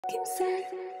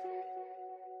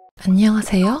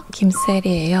안녕하세요,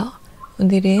 김셀이에요.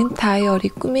 오늘은 다이어리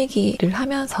꾸미기를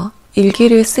하면서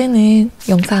일기를 쓰는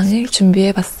영상을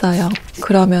준비해봤어요.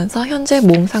 그러면서 현재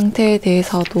몸 상태에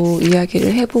대해서도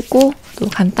이야기를 해보고 또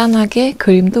간단하게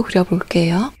그림도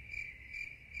그려볼게요.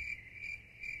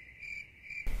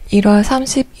 1월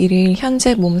 31일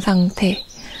현재 몸 상태.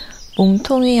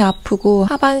 몸통이 아프고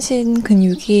하반신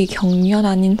근육이 경련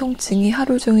아닌 통증이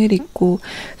하루 종일 있고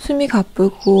숨이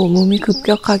가쁘고 몸이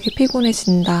급격하게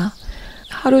피곤해진다.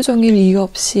 하루 종일 이유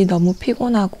없이 너무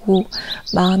피곤하고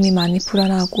마음이 많이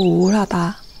불안하고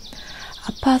우울하다.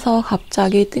 아파서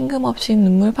갑자기 뜬금없이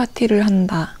눈물 파티를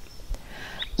한다.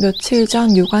 며칠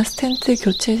전 요관 스텐트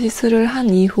교체 시술을 한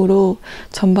이후로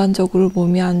전반적으로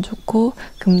몸이 안 좋고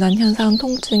금단 현상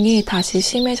통증이 다시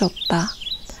심해졌다.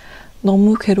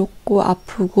 너무 괴롭고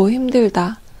아프고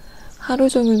힘들다. 하루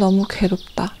종일 너무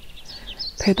괴롭다.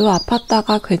 배도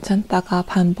아팠다가 괜찮다가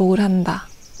반복을 한다.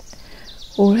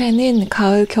 올해는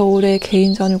가을, 겨울에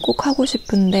개인전을 꼭 하고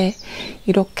싶은데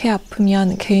이렇게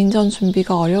아프면 개인전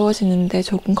준비가 어려워지는데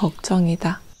조금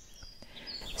걱정이다.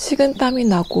 식은땀이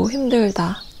나고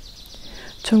힘들다.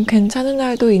 좀 괜찮은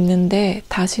날도 있는데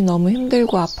다시 너무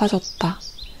힘들고 아파졌다.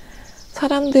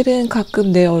 사람들은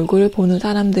가끔 내 얼굴을 보는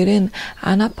사람들은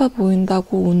안 아파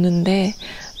보인다고 웃는데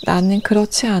나는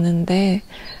그렇지 않은데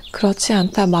그렇지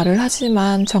않다 말을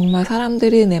하지만 정말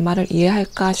사람들이 내 말을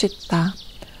이해할까 싶다.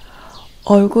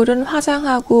 얼굴은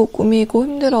화장하고 꾸미고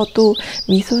힘들어도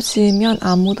미소 지으면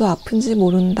아무도 아픈지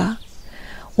모른다.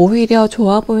 오히려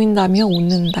좋아 보인다며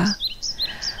웃는다.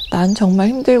 난 정말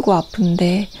힘들고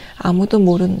아픈데 아무도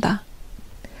모른다.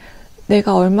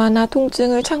 내가 얼마나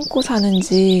통증을 참고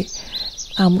사는지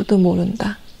아무도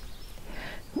모른다.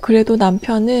 그래도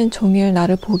남편은 종일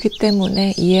나를 보기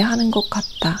때문에 이해하는 것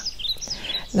같다.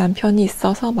 남편이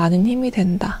있어서 많은 힘이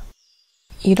된다.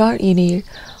 1월 1일,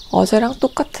 어제랑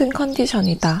똑같은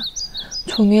컨디션이다.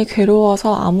 종일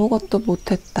괴로워서 아무것도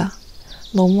못했다.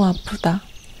 너무 아프다.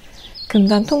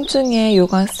 금단 통증에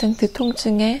요관 스텐트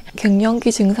통증에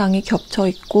갱년기 증상이 겹쳐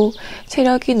있고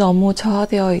체력이 너무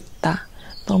저하되어 있다.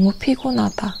 너무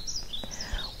피곤하다.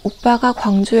 오빠가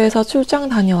광주에서 출장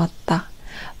다녀왔다.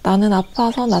 나는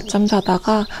아파서 낮잠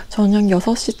자다가 저녁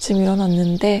 6시쯤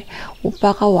일어났는데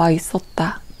오빠가 와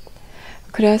있었다.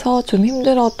 그래서 좀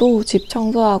힘들어도 집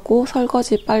청소하고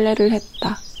설거지 빨래를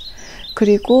했다.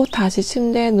 그리고 다시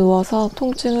침대에 누워서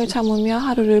통증을 참으며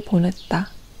하루를 보냈다.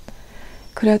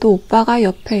 그래도 오빠가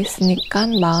옆에 있으니까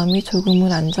마음이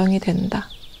조금은 안정이 된다.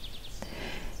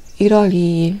 1월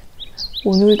 2일,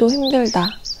 오늘도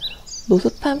힘들다.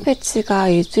 노숙판 패치가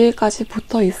일주일까지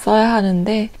붙어 있어야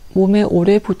하는데 몸에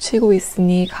오래 붙이고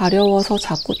있으니 가려워서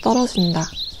자꾸 떨어진다.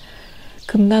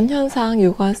 금단 현상,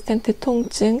 요관 스텐트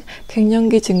통증,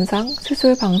 갱년기 증상,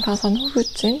 수술 방사선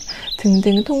후유증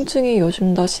등등 통증이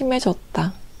요즘 더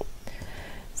심해졌다.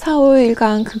 4,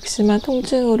 5일간 극심한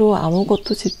통증으로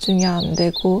아무것도 집중이 안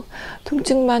되고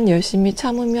통증만 열심히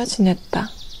참으며 지냈다.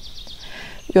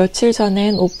 며칠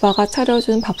전엔 오빠가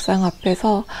차려준 밥상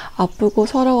앞에서 아프고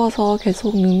서러워서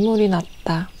계속 눈물이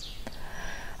났다.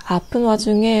 아픈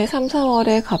와중에 3,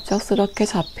 4월에 갑작스럽게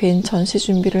잡힌 전시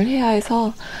준비를 해야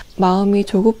해서 마음이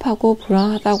조급하고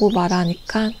불안하다고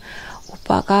말하니까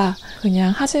오빠가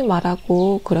그냥 하지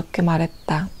말라고 그렇게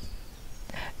말했다.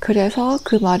 그래서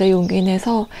그 말에 용기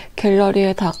내서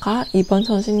갤러리에다가 이번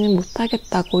전시는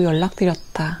못하겠다고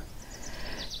연락드렸다.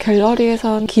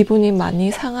 갤러리에선 기분이 많이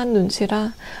상한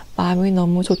눈치라 마음이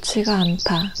너무 좋지가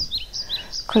않다.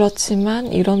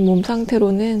 그렇지만 이런 몸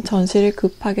상태로는 전시를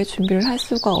급하게 준비를 할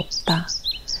수가 없다.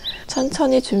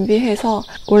 천천히 준비해서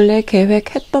원래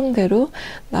계획했던 대로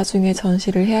나중에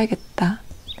전시를 해야겠다.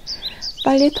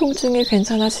 빨리 통증이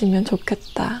괜찮아지면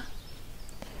좋겠다.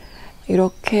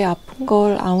 이렇게 아픈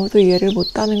걸 아무도 이해를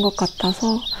못하는 것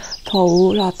같아서 더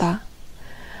우울하다.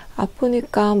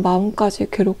 아프니까 마음까지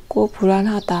괴롭고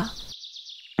불안하다.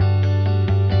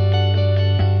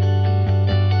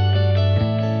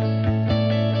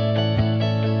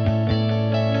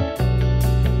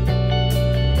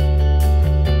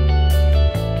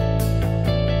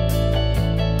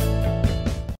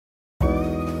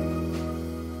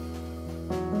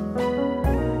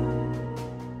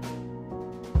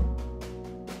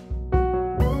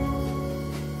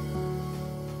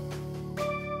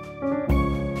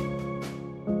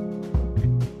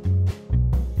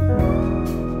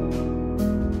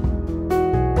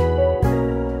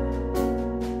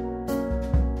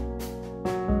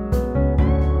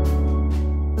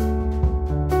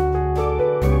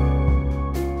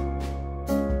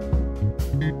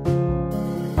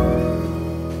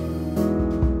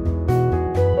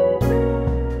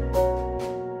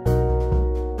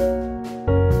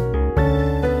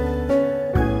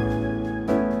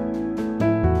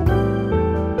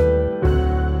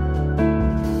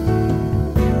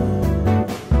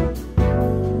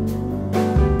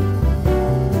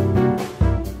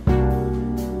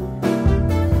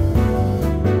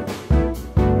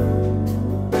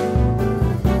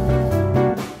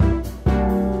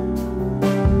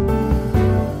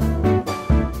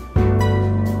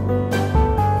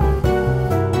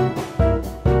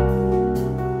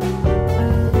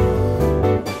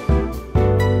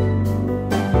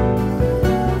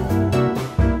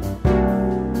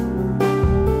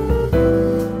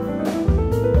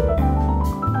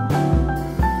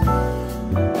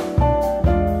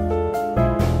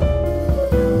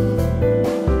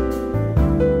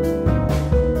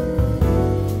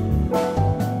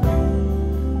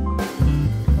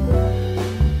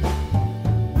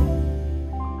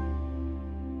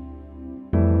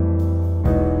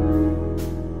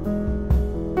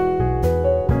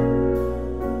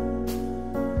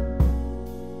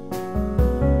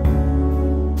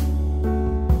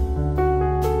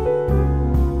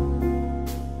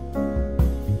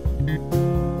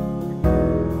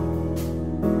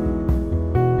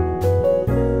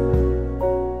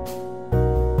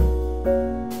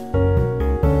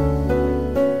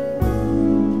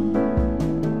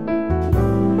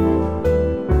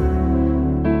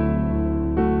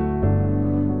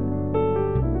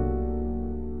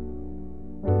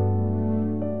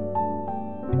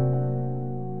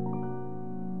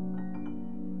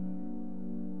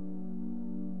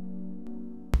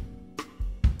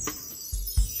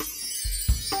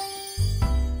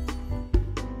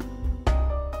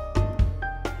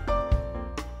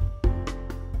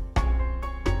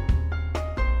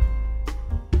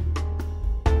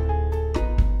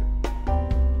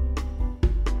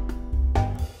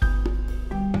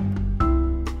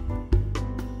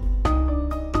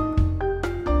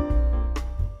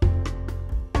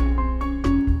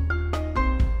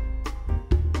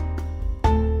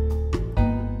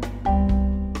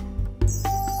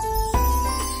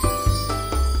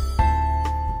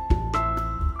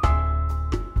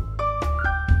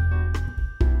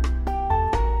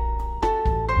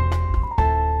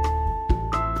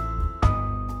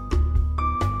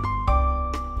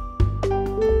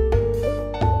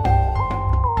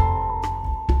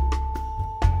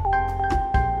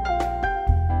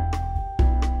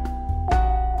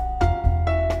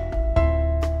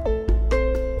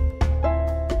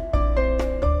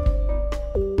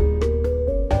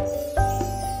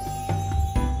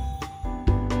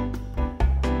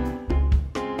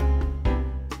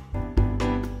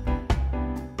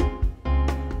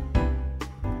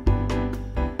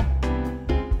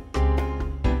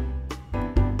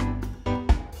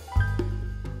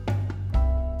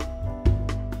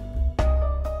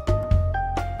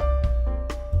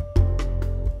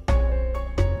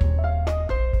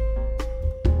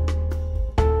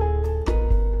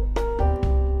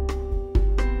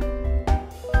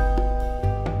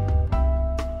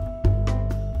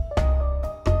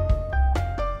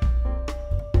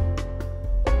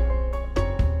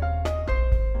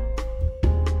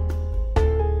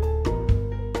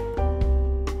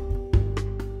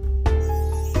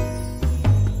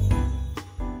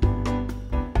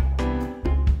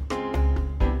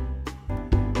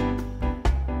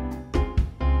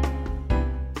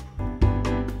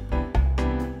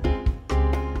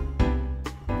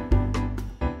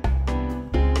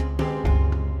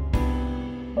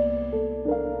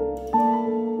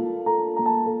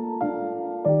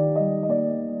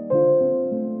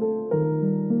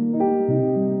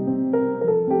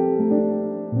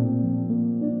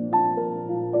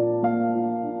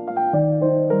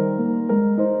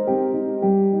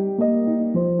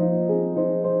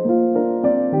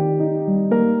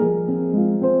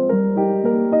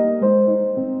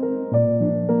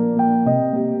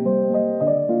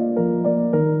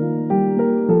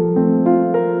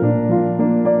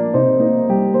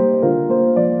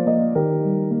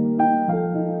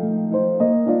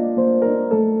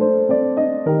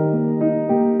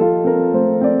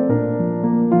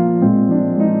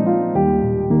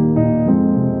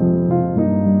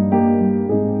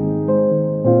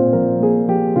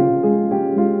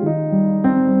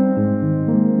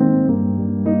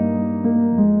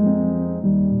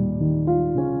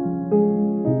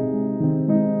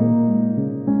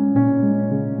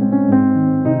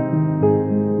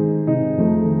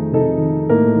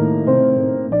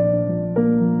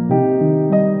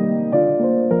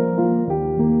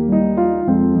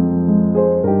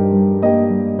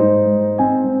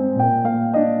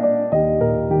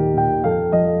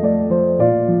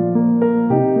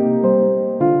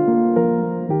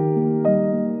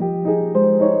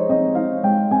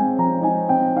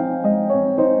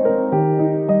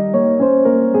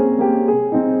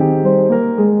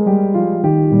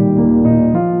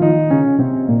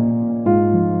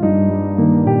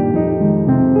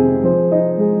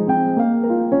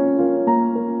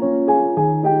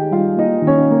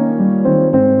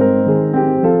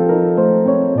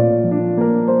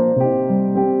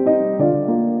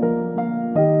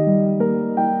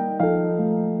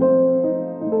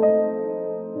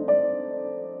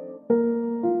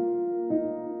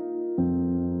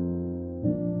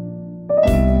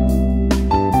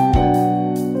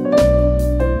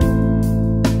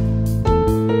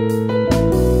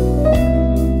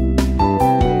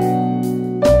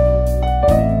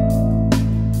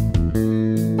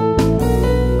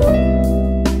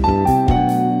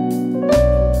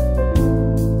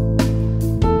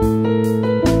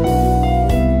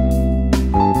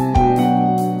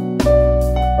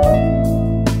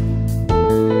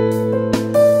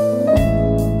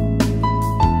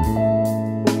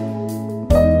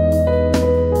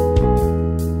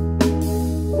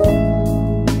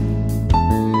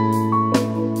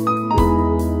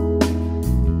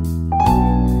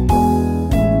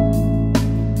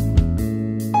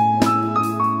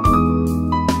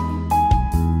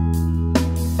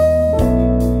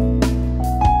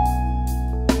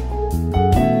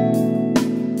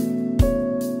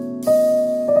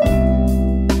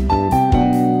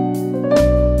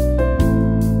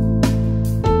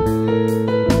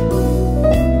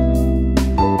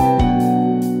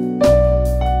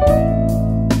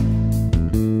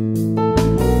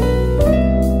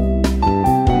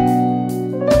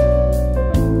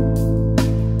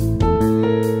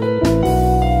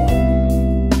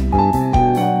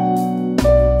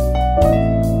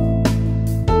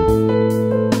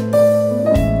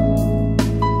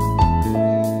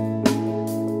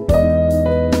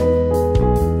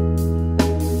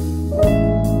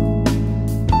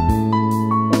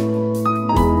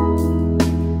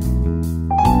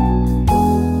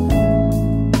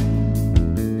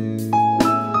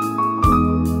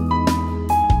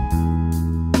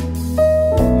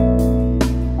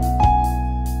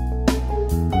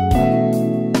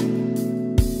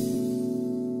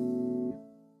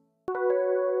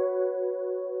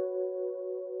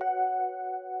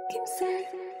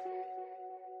 K.cell